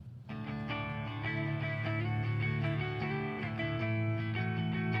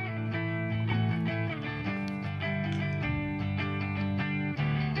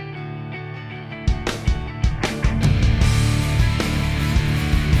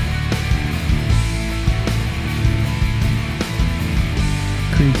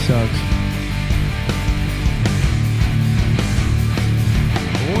Creed sucks.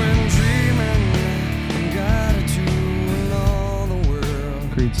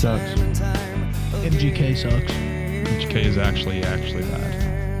 Creed sucks. MGK sucks. MGK is actually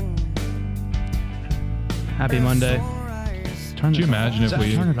bad. Happy Monday. Could you imagine if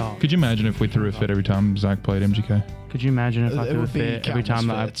we? Turn it off. Could you imagine if we threw a fit every time Zach played MGK? Could you imagine if I It threw a would be fit every countless time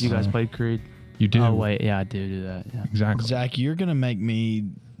that fits. you guys played Creed? You do. Oh wait, yeah, I do that. Yeah. Exactly. Zach, you're going to make me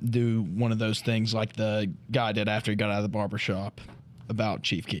do one of those things like the guy did after he got out of the barber shop about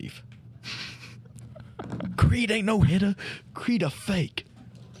Chief Keef. Creed ain't no hitter. Creed a fake.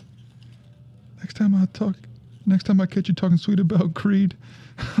 Next time I catch you talking sweet about Creed,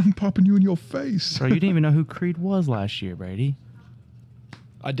 I'm popping you in your face. Bro, you didn't even know who Creed was last year, Brady.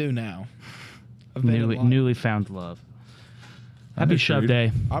 I do now. I've been Newly found love. I Happy know Shove Creed.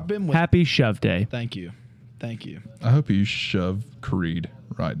 Day. I've been with. Happy Shove Day. Thank you. Thank you. I hope you shove Creed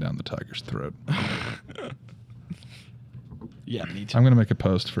right down the tiger's throat. Yeah, me too. I'm gonna make a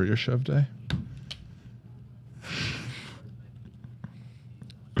post for your shove day.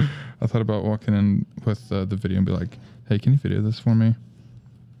 I thought about walking in with the video and be like, "Hey, can you video this for me?"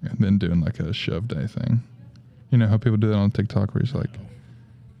 And then doing like a shove day thing. You know how people do that on TikTok, where it's like,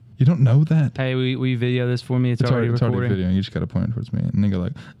 "You don't know that." Hey, will you video this for me? It's already It's recording. already videoing. You just gotta point it towards me, and then go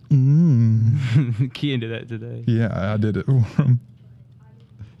like, Key into that today. Yeah, I did it for him.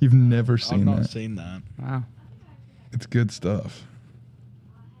 You've never I've seen not that. seen that. Wow. It's good stuff.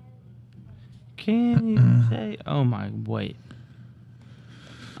 Can you say? Oh my, wait.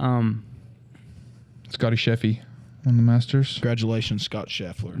 Scotty Sheffy on the Masters. Congratulations, Scott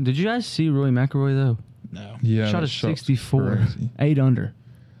Scheffler. Did you guys see Rory McIlroy though? No. Yeah, Shot that a shot's 64, crazy. 8 under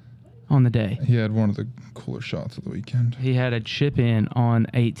on the day. He had one of the cooler shots of the weekend. He had a chip in on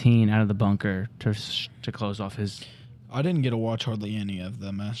 18 out of the bunker to close off his. I didn't get to watch hardly any of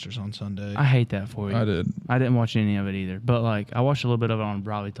the Masters on Sunday. I hate that for you. I did. I didn't watch any of it either, but like I watched a little bit of it on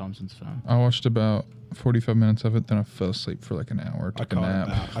Riley Thompson's phone. I watched about 45 minutes of it, then I fell asleep for like an hour. Took a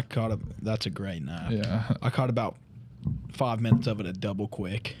nap. That's a great nap. Yeah. I caught about 5 minutes of it at Double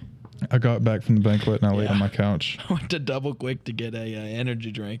Quick. I got back from the banquet and I laid Yeah. on my couch. I went to Double Quick to get a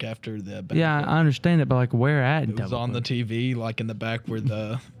energy drink after the banquet. Yeah, I understand it, but like where at? It was on the TV, like in the back where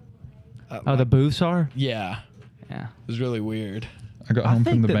the... Oh, the booths are? Yeah. Yeah. It was really weird. I got I home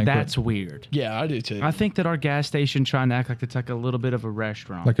from think the that banquet that's weird. Yeah, I do too. I think that our gas station trying to act like it's like a little bit of a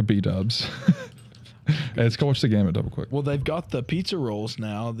restaurant. like a B-dubs. Hey, let's go watch the game at Double Quick. Well, they've got the pizza rolls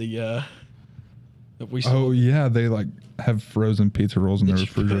now. That we saw. Oh, yeah. They like have frozen pizza rolls in the It's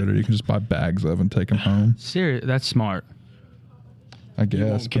refrigerator. You can just buy bags of and take them home. Serious, that's smart. I You guess.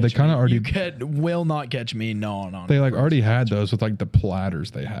 won't But they catch kind of me. already... Will not catch me gnawing on They it like for already a had second. those with like the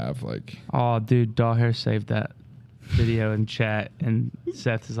platters they have. Like, Oh, dude, Dollhair saved that video in chat, and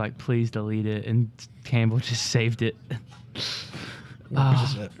Seth is like, please delete it, and Campbell just saved it. What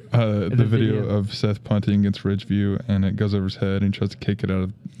was it? the The video video. of Seth punting against Ridgeview, and it goes over his head, and he tries to kick it out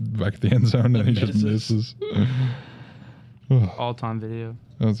of the back of the end zone, and he just misses. misses. Oh, All-time video.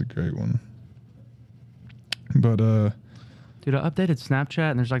 that was a great one. But Dude, I updated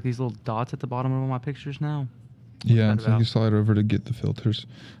Snapchat, and there's like these little dots at the bottom of all my pictures now. yeah, that it's like you about? slide over to get the filters.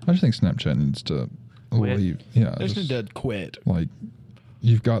 I just think Snapchat needs to Quit? leave. Yeah, They just just, need to quit. like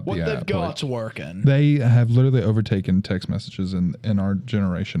you've got What the they've app. got's like, working. they have literally overtaken text messages in our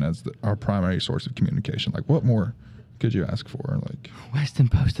generation as our primary source of communication. Like, what more could you ask for? Like, Weston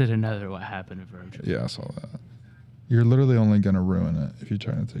posted another what happened to Virgil. yeah, I saw that. You're literally only going to ruin it if you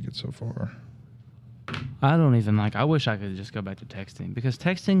try to take it so far. I don't even like, I wish I could just go back to texting, because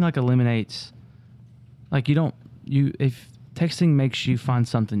texting like eliminates, like if texting makes you find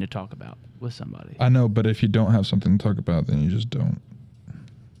something to talk about with somebody. I know, but if you don't have something to talk about, then you just don't.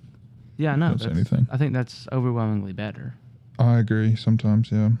 Yeah, no, don't say anything. I think that's overwhelmingly better, I agree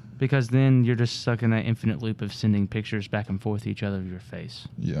sometimes, yeah. because then you're just stuck in that infinite loop of sending pictures back and forth to each other of your face.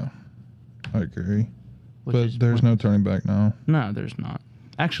 Yeah, I agree. which But is there's no pointless. turning back now. No, there's not.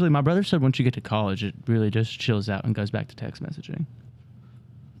 Actually, my brother said once you get to college, it really just chills out and goes back to text messaging.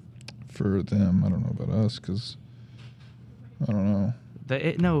 For them, I don't know about us, because I don't know. The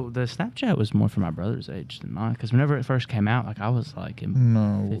Snapchat was more for my brother's age than mine, because whenever it first came out, like I was like in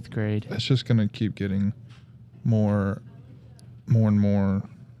No, 5th grade. it's just going to keep getting more and more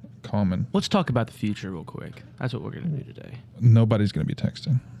common. Let's talk about the future real quick. That's what we're going to do today. Nobody's going to be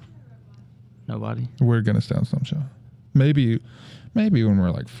texting. Nobody? We're going to stay on Snapchat. Maybe when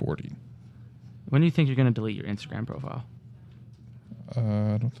we're like 40. When do you think you're going to delete your Instagram profile?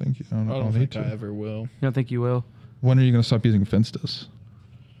 I don't think I don't I'll need think to. I ever will. You don't think you will? When are you going to stop using Finstas?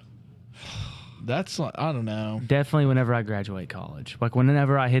 That's like, I don't know. Definitely whenever I graduate college. Like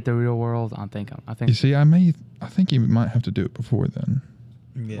whenever I hit the real world, I think You see, I think you might have to do it before then.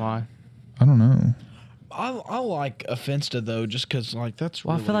 Yeah. why? I don't know. I like a Finsta though, just because like that's.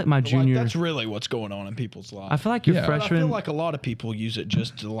 Well, I really, feel like my junior- that's really what's going on in people's lives. I feel like your Yeah. But I freshman. feel like a lot of people use it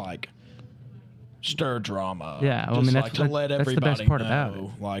just to like stir drama. Yeah, well, I just mean, like to let that's the everybody best part know. about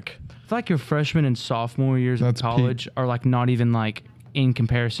it. Like, I feel like your freshman and sophomore years That's of college are like not even like in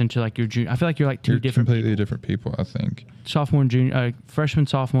comparison to like your junior. I feel like you're like two You're different completely different people, I think. sophomore and junior. Freshmen,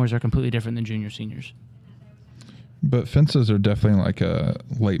 sophomores are completely different than junior, seniors. But Finstas are definitely like a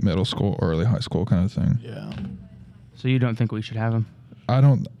late middle school, early high school kind of thing. yeah. So you don't think we should have them? I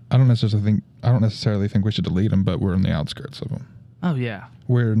don't necessarily think we should delete them, but we're in the outskirts of them. Oh yeah.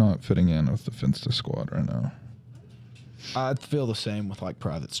 We're not fitting in with the Finsta squad right now. I feel the same with like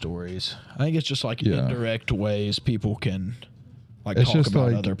private stories. I think it's just like Yeah. indirect ways people can like It's talk just about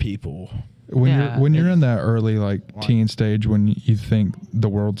like- other people. When you're in it's- that early like teen stage when you think the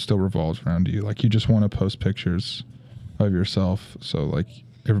world still revolves around you, like you just want to post pictures of yourself, so like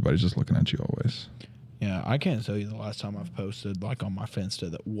everybody's just looking at you always. Yeah, I can't tell you the last time I've posted like on my Finsta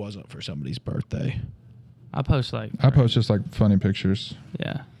that wasn't for somebody's birthday. I post like I post just like funny pictures.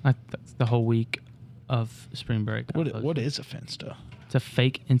 yeah, like the whole week of spring break. I post. What is a Finsta? It's a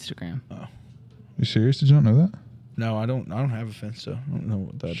fake Instagram. Oh. You serious? Did you not know that? No, I don't have a Finsta. I don't know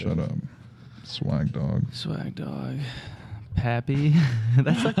what that is. Shut up, swag dog. Swag dog, Pappy.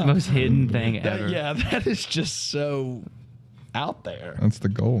 That's like the most hidden thing ever. Yeah, that is just so out there. That's the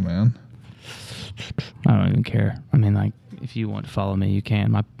goal, man. I don't even care. I mean, like, if you want to follow me, you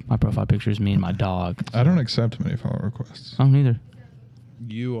can. My profile picture is me and my dog. I don't accept many follow requests. I don't either.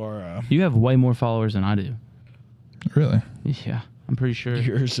 You are You have way more followers than I do. Really? Yeah, I'm pretty sure.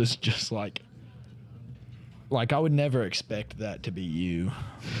 yours is just like I would never expect that to be you.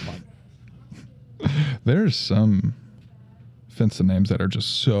 Like There's some Finsta names that are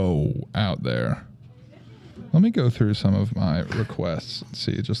just so out there. Let me go through some of my requests and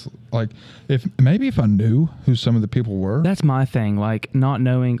see, just like if I knew who some of the people were. That's my thing. Like, not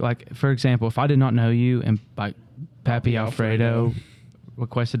knowing, like, for example, if I did not know you and like Pappy Alfredo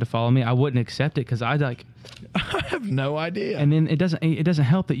requested to follow me, I wouldn't accept it because I'd like, I have no idea. and then it doesn't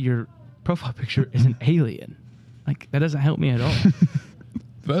help that your profile picture is an alien. Like, that doesn't help me at all.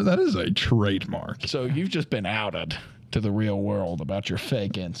 That is a trademark. So you've just been outed to the real world about your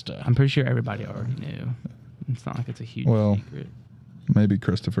fake Insta. I'm pretty sure everybody already knew. It's not like it's a huge Well, secret. Maybe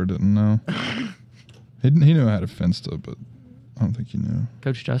Christopher didn't know. He knew how to Finsta, but I don't think he knew.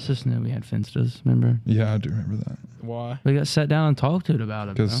 Coach Justice knew we had Finstas, remember? Yeah, I do remember that. Why? We got sat down and talked to it about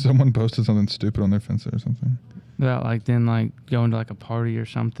it. Because bro. someone posted something stupid on their Finsta or something. About like then like going to like a party or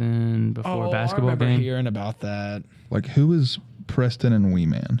something before a basketball I remember game. hearing about that. Like, who is Preston and Wee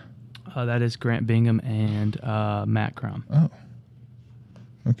Man? That is Grant Bingham and Matt Crum. Oh.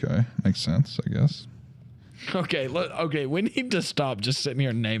 Okay. Makes sense, I guess. Okay, okay, we need to stop just sitting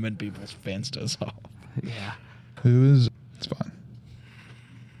here naming people's Finstas off. Yeah. Who is... It's fine.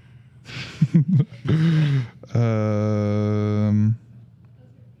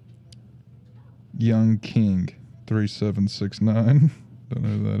 Young King 3769. Don't know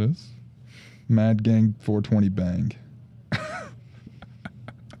who that is. Mad Gang 420 Bang.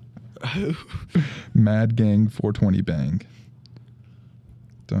 Mad Gang 420 Bang.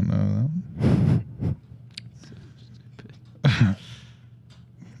 Don't know that one.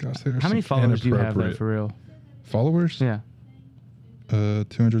 Gosh, How many followers do you have though, for real? Followers? Yeah.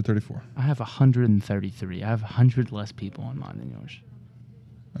 234. I have 133. I have 100 less people on mine than yours.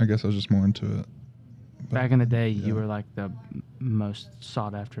 I guess I was just more into it. But Back in the day, yeah. you were like the most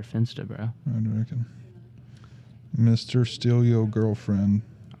sought after Finsta, bro. I reckon. Mr. Steal Your Girlfriend.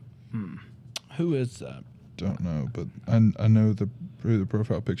 Who is that? Don't know, but I know who the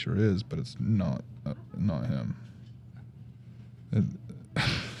profile picture is, but it's not him.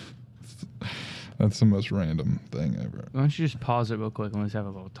 That's the most random thing ever. Why don't you just pause it real quick and let's have a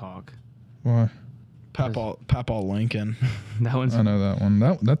little talk? Why? Papa Lincoln. That one's I know that one.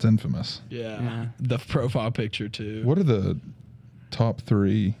 That's infamous. Yeah. The profile picture too. What are the top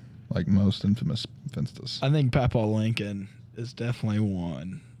 3 like most infamous Finstas? I think Papa Lincoln is definitely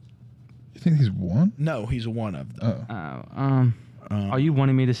one. You think he's one? No, he's one of them. Oh, are you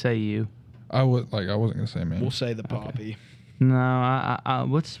wanting me to say you? I wasn't gonna say me. We'll say the Poppy. No,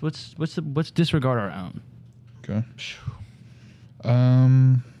 let's disregard our own. Okay.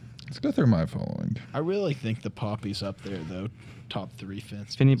 Let's go through my following. I really think the Poppy's up there though. Top 3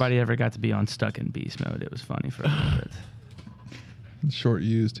 Finstas. If anybody ever got to be on Stuck in Beast Mode, it was funny for a little bit. Short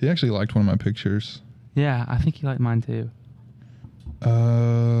used. He actually liked one of my pictures. Yeah, I think he liked mine too.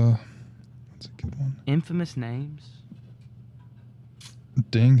 What's it infamous names.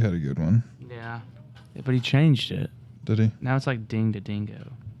 Ding had a good one. Yeah. But he changed it. Did he? Now it's like Ding to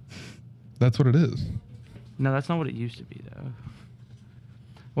Dingo. That's what it is. No, that's not what it used to be, though.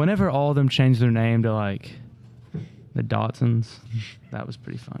 Whenever all of them changed their name to, like, the Dotsons, that was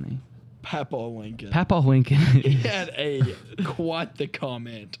pretty funny. Papa Lincoln. Papa Lincoln. He had quite the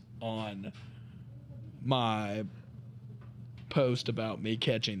comment on my post about me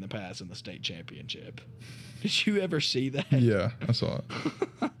catching the pass in the state championship. Did you ever see that? Yeah, I saw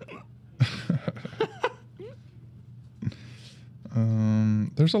it.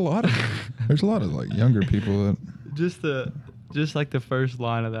 There's a lot of like younger people Just like the first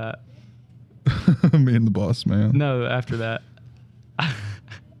line of that. that me and the boss man. No, after that.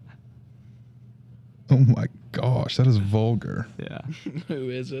 Oh my gosh, that is vulgar. Yeah. Who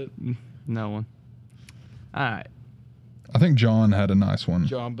is it? No one. All right. I think John had a nice one.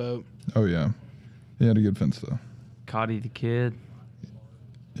 John Boat. Oh yeah, he had a good fence though. Cotty the Kid.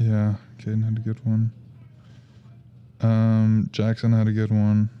 Yeah, Caden had a good one. Jackson had a good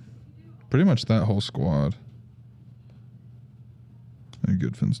one. Pretty much that whole squad. Had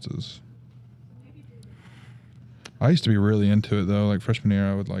good fences. I used to be really into it though. Like freshman year,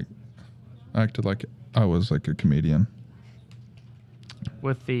 I acted like I was like a comedian.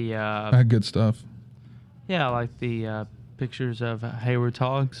 With the I had good stuff. yeah, like the pictures of Hayward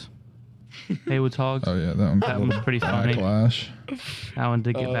Togs. Haywood Togs. Oh yeah, that one. That was pretty funny. Backlash. That one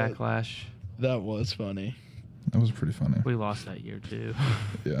did get backlash. That was funny. That was pretty funny. We lost that year too.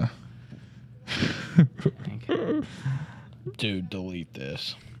 Yeah. Dang. Dude, delete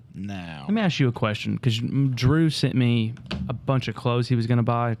this now. Let me ask you a question, because Drew sent me a bunch of clothes he was going to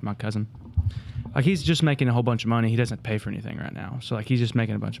buy, my cousin. Like, he's just making a whole bunch of money. He doesn't pay for anything right now. So, like, he's just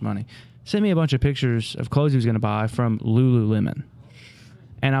making a bunch of money. Sent me a bunch of pictures of clothes he was going to buy from Lululemon.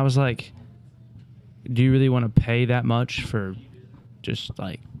 And I was like, do you really want to pay that much for just,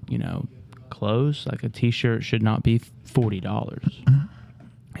 like, you know, clothes? Like, a T-shirt should not be $40.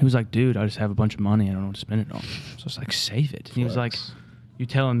 He was like, dude, I just have a bunch of money. I don't know what to spend it on. So it's like, save it. And he was like, you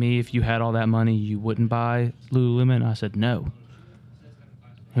telling me if you had all that money, you wouldn't buy Lululemon? I said, no.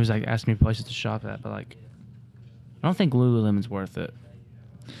 He was like, asking me places to shop at, but like, I don't think Lululemon's worth it.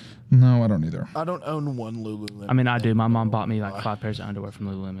 No, I don't either. I don't own one Lululemon. I mean, I do. My mom bought me like 5 pairs of underwear from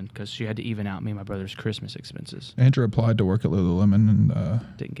Lululemon because she had to even out me and my brother's Christmas expenses. Andrew applied to work at Lululemon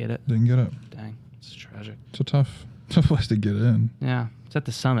and Didn't get it. didn't get it. Dang, it's tragic. It's a tough place to get in. Yeah, it's at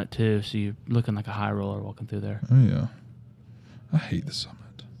the Summit too, so you're looking like a high roller walking through there. Oh yeah. I hate the Summit.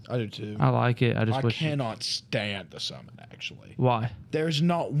 I do too. I like it. I just I wish. cannot stand the Summit, actually. Why? There's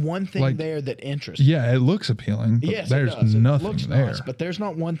not one thing Like- there that interests me. Yeah, it looks appealing, but Yes, there's it does. It nothing looks there. nice, but there's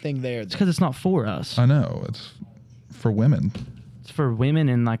not one thing there. It's because it's not for us. I know it's for women. It's for women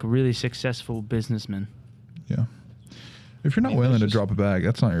and like really successful businessmen. Yeah. If you're not I mean, willing there's to just- drop a bag,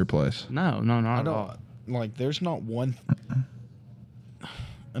 that's not your place. No, not I at all. don't like. There's not one.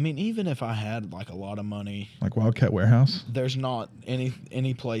 I mean, even if I had like a lot of money, Like Wildcat Warehouse. there's not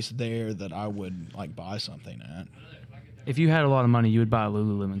any place there that I would like buy something at. If you had a lot of money, you would buy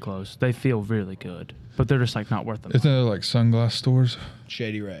Lululemon clothes. They feel really good, but they're just like not worth the money. Isn't there like sunglass stores?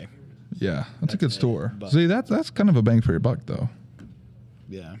 Shady Ray. Yeah, that's a good That's it, store. but- See, that's kind of a bang for your buck though.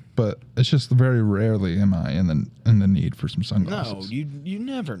 Yeah. But it's just very rarely am I in the need for some No, sunglasses. you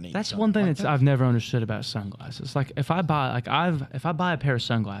never need. That's something one thing like that's that. I've never understood about sunglasses. Like if I buy a pair of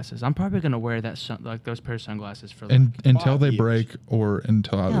sunglasses, I'm probably gonna wear those pair of sunglasses for like, Until 5 they years. break or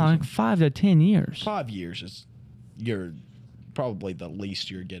until I lose like them. 5 to 10 years. 5 years is you're probably the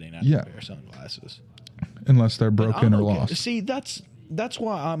least you're getting out Yeah. of a pair of sunglasses. Unless they're And broken I'm or okay- lost. See, that's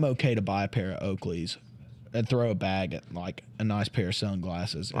why I'm okay to buy a pair of Oakleys and throw a bag at like a nice pair of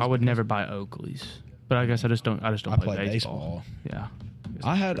sunglasses. I would never buy Oakleys, but I guess I just don't play baseball. Yeah.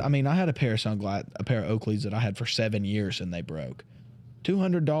 I had a pair of a pair of Oakleys that I had for 7 years and they broke.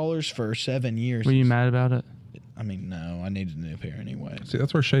 $200 for 7 years. Were you is- mad about it? I mean, no, I needed a new pair anyway. See,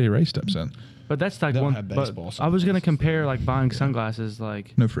 that's where Shady Ray steps in. But that's like Don't one. have But baseball I was gonna sunglasses. compare like buying sunglasses,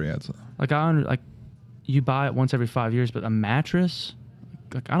 like No free ads. you buy it once every 5 years, but a mattress,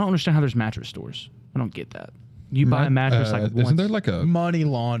 like I don't understand how there's mattress stores. I don't get that. You buy a mattress like once. isn't there like a Money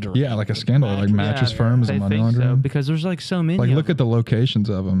laundering. yeah, like a scandal, like mattress Yeah, firms they and money think laundering? so, because there's like so many. Like of look them. at the locations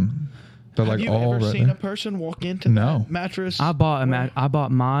of them. They're Have like you all ever right seen there. a person walk into No. that mattress? I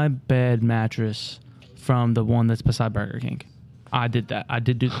bought my bed mattress from the one that's beside Burger King. I did that. I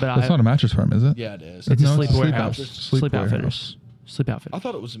did do, but That's I. not a mattress firm, is it? Yeah, it is. It's a No, sleep it's warehouse. Sleep Outfitters. warehouse. Sleep I outfitters.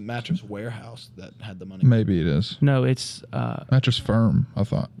 thought it was a mattress warehouse that had the money. Maybe it is. No, it's Mattress firm, I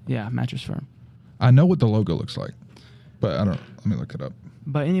thought. yeah, mattress firm. I know what the logo looks like. But I don't. Let me look it up.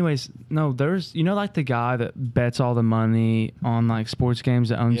 But anyways, no, there's like the guy that bets all the money on like sports games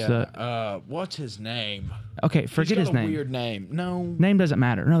that owns the. What's his name? Okay, forget He's his got a name. Weird name. No. Name doesn't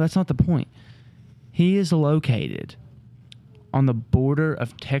matter. No, that's not the point. He is located on the border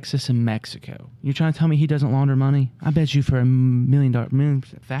of Texas and Mexico. You're trying to tell me he doesn't launder money? I bet you for $1 million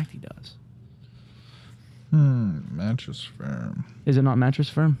fact he does. Mattress Firm. Is it not Mattress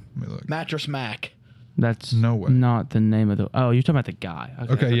Firm? Let me look. Mattress Mac. That's No way. not the name of the. Oh, you're talking about the guy.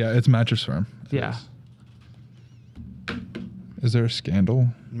 Okay, yeah, it's Mattress Firm. It Yeah. Is there a scandal?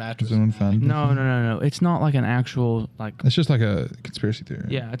 Mattress. Has anyone found? No. It's not like an actual like. It's just like a conspiracy theory.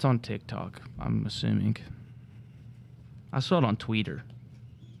 Yeah, it's on TikTok. I'm assuming. I saw it on Twitter.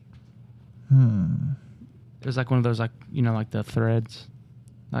 It was like one of those like like the threads,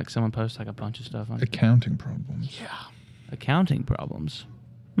 like someone posts like a bunch of stuff on Accounting problems. Yeah. accounting problems.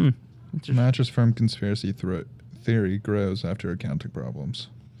 Interesting. Mattress Firm conspiracy theory grows after accounting problems.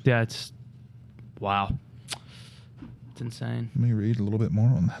 Yeah, it's wow. It's insane. Let me read a little bit more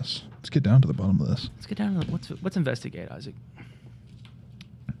on this. Let's get down to the bottom of this. Let's get down to let's investigate, Isaac.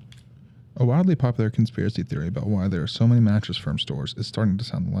 A wildly popular conspiracy theory about why there are so many Mattress Firm stores is starting to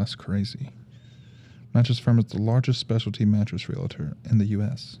sound less crazy. Mattress Firm is the largest specialty mattress retailer in the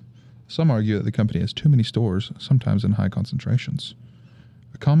U.S. Some argue that the company has too many stores, sometimes in high concentrations.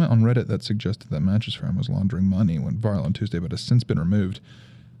 A comment on Reddit that suggested that Mattress Firm was laundering money went viral on Tuesday, but has since been removed.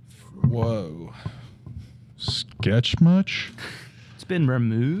 Whoa. Sketch much? It's been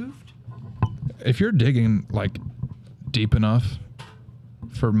removed? If you're digging, like, deep enough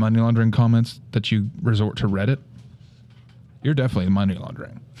for money laundering comments that you resort to Reddit, you're definitely money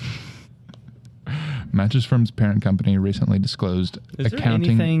laundering. Mattress Firm's parent company recently disclosed Is there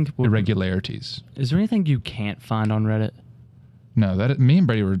accounting anything- irregularities. Is there anything you can't find on Reddit? No, me and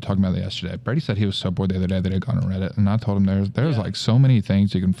Brady were talking about that yesterday. Brady said he was so bored the other day that he had gone on Reddit, and I told him there's Yeah. like so many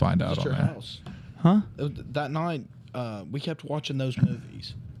things you can find out Just on your there. house. Huh? That night, we kept watching those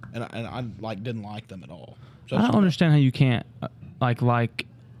movies, and I like didn't like them at all. So I don't understand how you can't like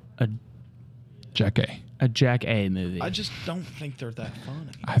a Jack A. Jack A movie. I just don't think they're that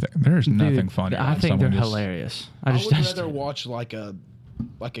funny. I think there's nothing Dude, funny. I about think they're someone just- hilarious. I just would rather watch like a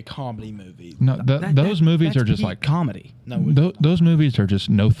comedy movie. No, those movies that's are just peak like comedy. No, those movies are just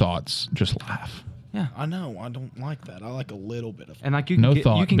no thoughts, just laugh. Yeah. I know. I don't like that. I like a little bit of. And like you No can get,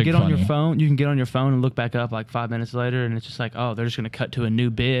 thought, you can big get on your funny. phone. You can get on your phone and look back up like 5 minutes later, and it's just like, oh, they're just gonna cut to a new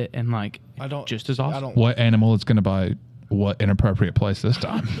bit and like I don't. just as awesome. I don't. What animal is going to buy what inappropriate place this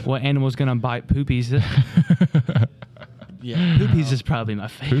time? What animal's gonna bite Poopies? Yeah. Poopies is probably my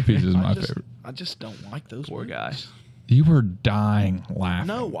favorite. Poopies is my just, favorite. I just don't like those. Poor movies. guy. You were dying laughing.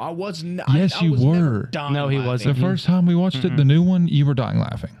 No, I wasn't. Yes, I you was never were. dying No, he laughing. wasn't. The first time we watched it, the new one, you were dying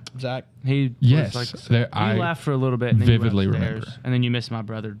laughing. Zach. He Yes, was like, there- you I laughed for a little bit, and then you went vividly upstairs, remember. and then you missed my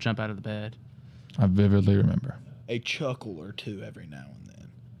brother jump out of the bed. I vividly remember. A chuckle or two every now and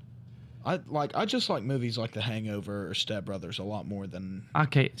then. I just like movies like The Hangover or Step Brothers a lot more than.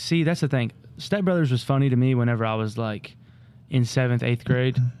 Okay, see, that's the thing. Step Brothers was funny to me whenever I was like in 7th, 8th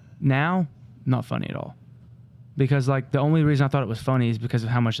grade. Now, not funny at all. Because like the only reason I thought it was funny is because of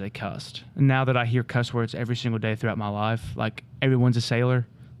how much they cussed. And now that I hear cuss words every single day throughout my life, like everyone's a sailor,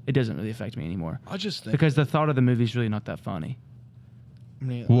 it doesn't really affect me anymore. I just think Because the thought of the movie is really not that funny. I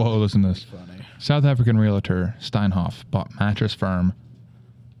mean, Whoa, listen to this. it's funny. South African realtor Steinhoff bought Mattress Firm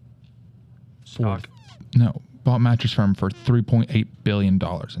for Stock. bought Mattress Firm for $3.8 billion in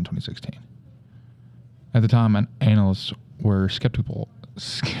 2016. At the time, analysts were skeptical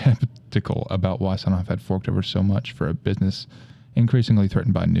about why Steinhoff had forked over so much for a business increasingly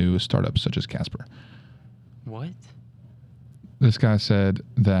threatened by new startups such as Casper. What? This guy said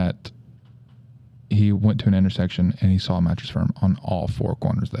that he went to an intersection and he saw a Mattress Firm on all four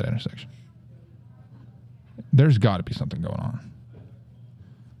corners of that intersection. There's got to be something going on.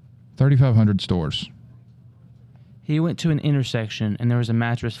 3,500 stores. He went to an intersection and there was a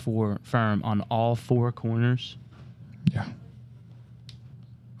mattress firm on all four corners. Yeah.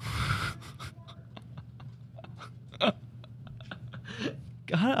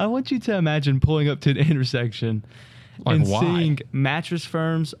 God, I want you to imagine pulling up to an intersection Like, and why? seeing mattress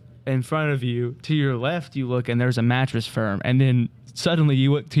firms in front of you. To your left, you look and there's a mattress firm. And then suddenly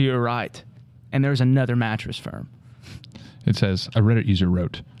you look to your right and there's another mattress firm. It says, a Reddit user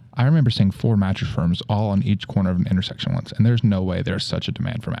wrote, I remember seeing 4 mattress firms all on each corner of an intersection once, and there's no way there's such a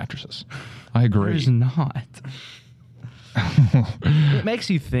demand for mattresses. I agree. There's not. It makes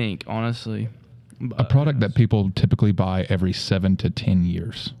you think, honestly. A product that people typically buy every 7 to 10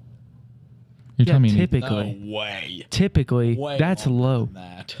 years. You're telling me you need- typically, No way. typically Way that's longer low than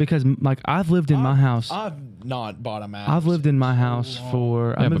that. because like I've lived in my house. I've not bought a mattress. I've lived in my so house long.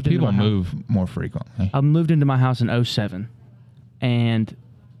 for. I Yeah, moved but into people my house- move more frequently. I moved into my house in 07, and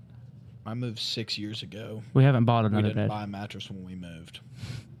I moved 6 years ago. we haven't bought We another didn't bed. buy a mattress when we moved.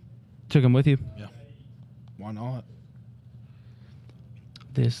 Took them with you. Why not?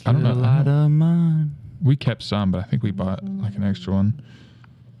 This I don't know. little light of mine. We kept some, but I think we bought like an extra one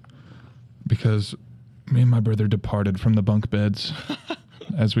because me and my brother departed from the bunk beds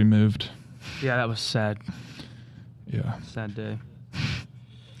as we moved. Yeah, that was sad. Yeah, Sad day.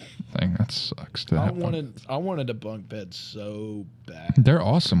 thing that sucks. To I have wanted a bunk bed so bad. They're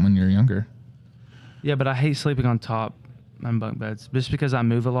awesome when you're younger. Yeah, but I hate sleeping on top on bunk beds just because I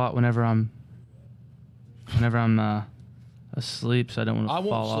move a lot whenever I'm asleep, so I don't want to I fall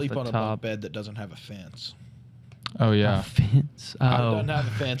won't off sleep the on a top. bunk bed that doesn't have a fence. Oh yeah, A fence. If it Oh, doesn't have a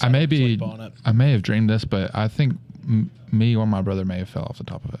fence. I I may don't be. sleep on it. I may have dreamed this, but I think me or my brother may have fell off the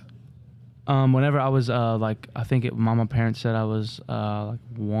top of it. whenever I was like, I think my parents said I was like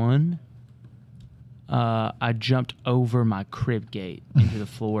 1. I jumped over my crib gate into the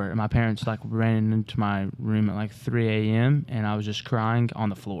floor, and my parents like ran into my room at like 3 a.m. and I was just crying on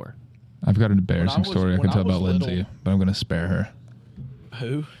the floor. I've got an embarrassing was- story I when can I tell was about little- Lindsay, but I'm going to spare her.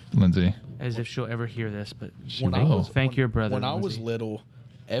 Who? Lindsay. As if she'll ever hear this, but She When I will. was- thank your brother. When I was Lindsay. little,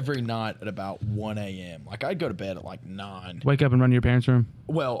 every night at about 1 a.m., like I'd go to bed at like 9. Wake up and run to your parents' room.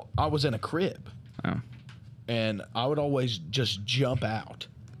 Well, I was in a crib, Oh. and I would always just jump out,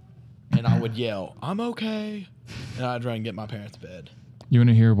 and I would yell, "I'm okay," and I'd run and get my parents' bed. You want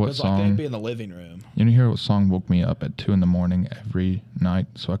to hear what Because like song? they'd be in the living room. You want to hear what song woke me up at 2 a.m. every night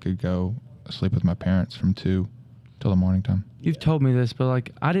so I could go sleep with my parents from 2 till the morning time? You've told me this, but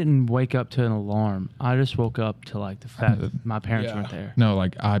like I didn't wake up to an alarm. I just woke up to like the fact that my parents Yeah. weren't there. No,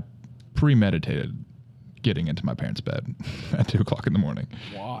 like I premeditated getting into my parents' bed at 2 o'clock in the morning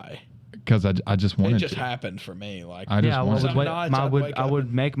Why? because I just wanted It just to. happened for me. Like I just Yeah, wanted Some to. nights I'd wake I up would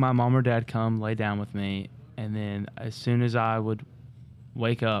and- make my mom or dad come lay down with me, and then as soon as I would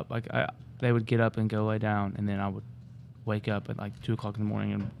wake up, like they would get up and go lay down, and then I would wake up at like 2 o'clock in the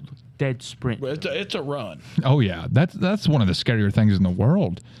morning and dead sprint. Well, it's a run. Oh yeah, that's one of the scarier things in the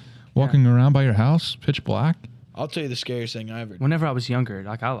world. Walking around by your house, pitch black. I'll tell you the scariest thing I ever did. Whenever I was younger,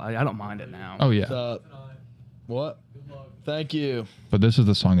 like I don't mind it now. Oh yeah. What's up? What? Thank you. But this is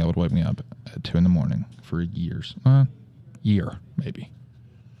the song that would wake me up at 2 a.m. for years. Year, maybe.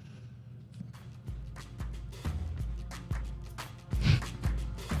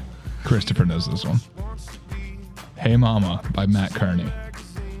 Christopher knows this one. Hey Mama by Matt Kearney.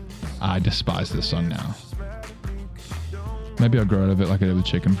 I despise this song now. Maybe I'll grow out of it like I did with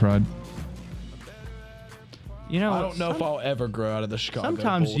Chicken Fried. You know, I don't know if I'll ever grow out of the Chicago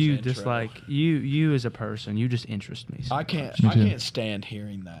sometimes Bulls you intro. just like you as a person, you just interest me. I can't. Me I too. can't stand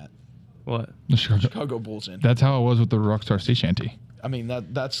hearing that What? The Chicago- Chicago Bulls intro. That's how it was with the Rockstar Sea Shanty. I mean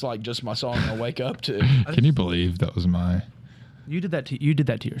that's like just my song I wake up to. Can you believe that was my... You did that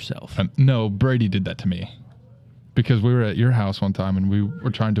to yourself. No, Brady did that to me. Because we were at your house one time and we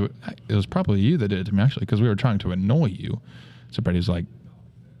were trying to... It was probably you that did it to me, actually, because we were trying to annoy you. So Brady's like,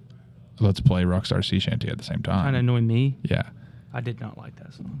 let's play Rockstar Sea Shanty at the same time. Trying to annoy me. Yeah. I did not like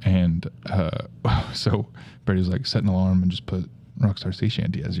that song. And so Brady's like, set an alarm and just put Rockstar Sea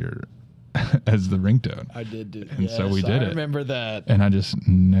Shanty as your... as the ringtone. I did do. And so we yes, did I it. remember that. And I just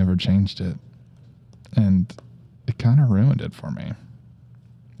never changed it. And it kind of ruined it for me.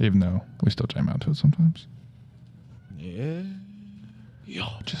 Even though we still jam out to it sometimes. Yeah. Yo,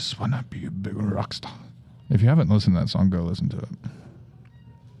 just wanna be a big rock star. If you haven't listened to that song, go listen to it.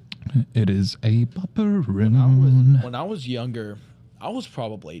 It is a bopper. When I was younger, I was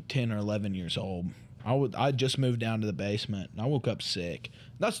probably 10 or 11 years old. I just moved down to the basement and I woke up sick.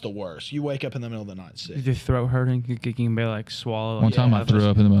 That's the worst. You wake up in the middle of the night sick. Is your throat hurting? You can barely like swallow. One like, time I yeah, threw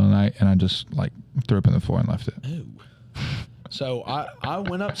up in the middle of the night and I just like threw up in the floor and left it. Ooh. So I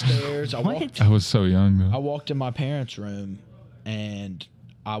went upstairs. I What? I was so young I though. walked in my parents' room and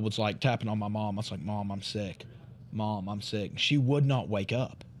I was like tapping on my mom. I was like, "Mom, I'm sick. Mom, I'm sick." She would not wake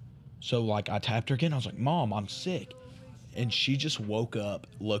up. So like I tapped her again. I was like, "Mom, I'm sick." And she just woke up,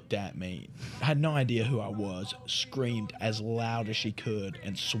 looked at me, had no idea who I was, screamed as loud as she could,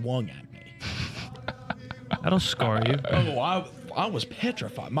 and swung at me. That'll scar you. Oh, I was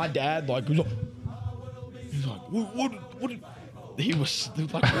petrified. My dad he's like, what? He was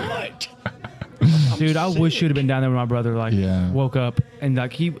like, what? Dude, I wish you'd have been down there when my brother Yeah. woke up and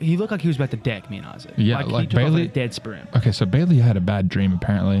like he looked like he was about to deck me and Isaac. Yeah, he like took off Bailey- like a dead sprint. Okay, so Bailey had a bad dream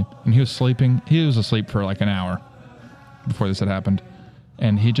apparently, and he was sleeping. He was asleep for like an hour before this had happened,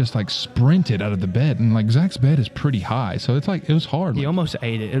 and he just like sprinted out of the bed, and like Zach's bed is pretty high, so it's like it was hard. He Like, almost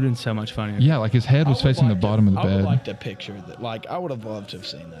ate it. It would have been so much funnier. yeah, like his head was facing the bottom of the I would bed. like to picture that. Like, I would have loved to have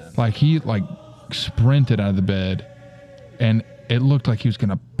seen that. Like he like sprinted out of the bed, and it looked like he was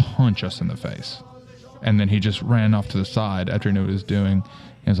gonna punch us in the face, and then he just ran off to the side after he knew what he was doing,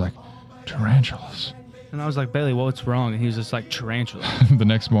 and was like, tarantulas. And I was like, Bailey, what's wrong? And he was just like, tarantula. The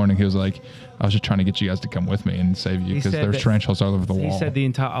next morning he was like, I was just trying to get you guys to come with me and save you He because said there's that- tarantulas all over the He wall.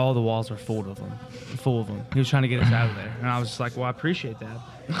 said all the walls were full of them. He was trying to get us out of there. And I was just like, well, I appreciate that.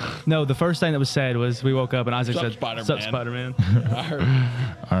 No, the first thing that was said was we woke up and Isaac Sup, said, Spider-Man. Sup, Spider-Man. I heard.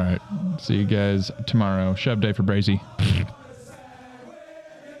 All right, see you guys tomorrow. Shove day for Brazy.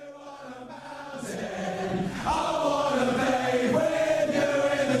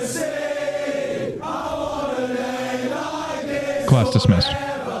 Class dismissed.